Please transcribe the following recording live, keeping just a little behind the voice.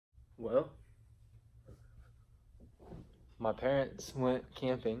Well, my parents went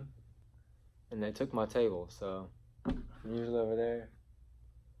camping and they took my table, so I'm usually over there,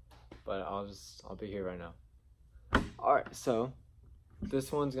 but I'll be here right now. Alright, so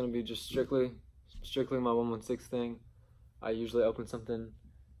this one's gonna be just strictly my 116 thing. I usually open something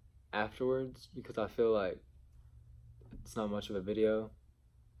afterwards because I feel like it's not much of a video,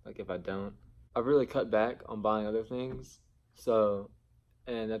 like if I don't. I've really cut back on buying other things,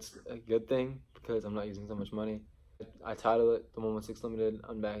 and that's a good thing because I'm not using so much money. I title it the 116 Limited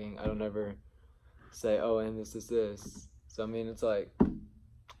Unbagging. I don't ever say, oh, and this. So I mean, it's like,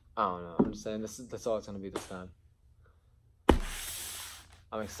 I don't know. I'm just saying that's all it's gonna be this time.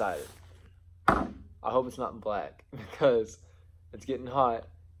 I'm excited. I hope it's not black because it's getting hot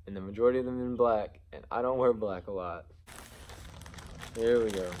and the majority of them are in black and I don't wear black a lot. Here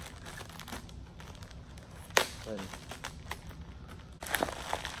we go. And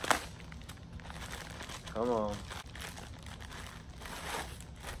come on.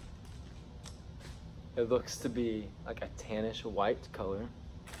 It looks to be like a tannish white color.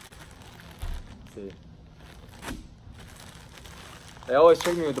 Let's see. They always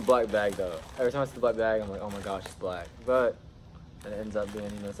trick me with the black bag though. Every time I see the black bag, I'm like, oh my gosh, it's black. But it ends up being,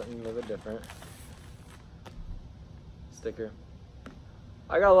 something a little bit different. Sticker.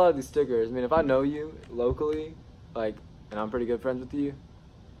 I got a lot of these stickers. I mean, if I know you locally, and I'm pretty good friends with you,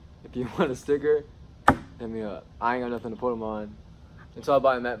 if you want a sticker, hit me up. I ain't got nothing to put them on until I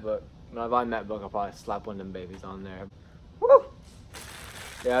buy a MacBook. When I buy a MacBook, I'll probably slap one of them babies on there. Woo!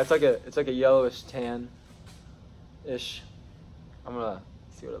 Yeah, it's like a yellowish tan-ish. I'm gonna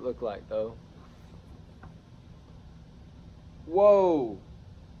see what it looked like though. Whoa!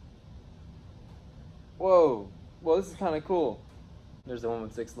 Whoa! Well, this is kind of cool. There's the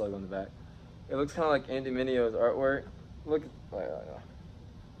 116 logo on the back. It looks kind of like Andy Minio's artwork. Look,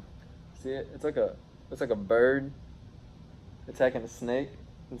 see it? It's like a bird attacking a snake.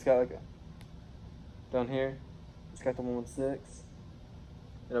 It's got down here, it's got the 116,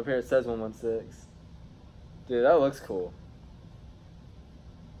 and up here it says 116. Dude, that looks cool.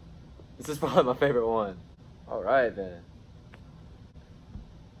 This is probably my favorite one. All right then.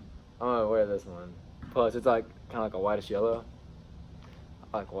 I'm gonna wear this one. Plus, it's kind of like a whitish yellow.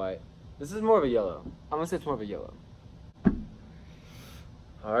 I like white. This is more of a yellow. I'm gonna say it's more of a yellow.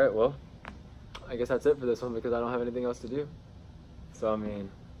 All right, well, I guess that's it for this one because I don't have anything else to do. So I mean,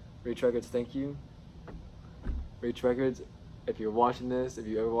 Reach Records, thank you. Reach Records, if you're watching this, if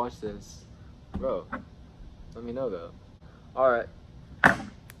you ever watch this, bro, let me know though. All right.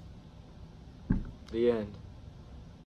 The end.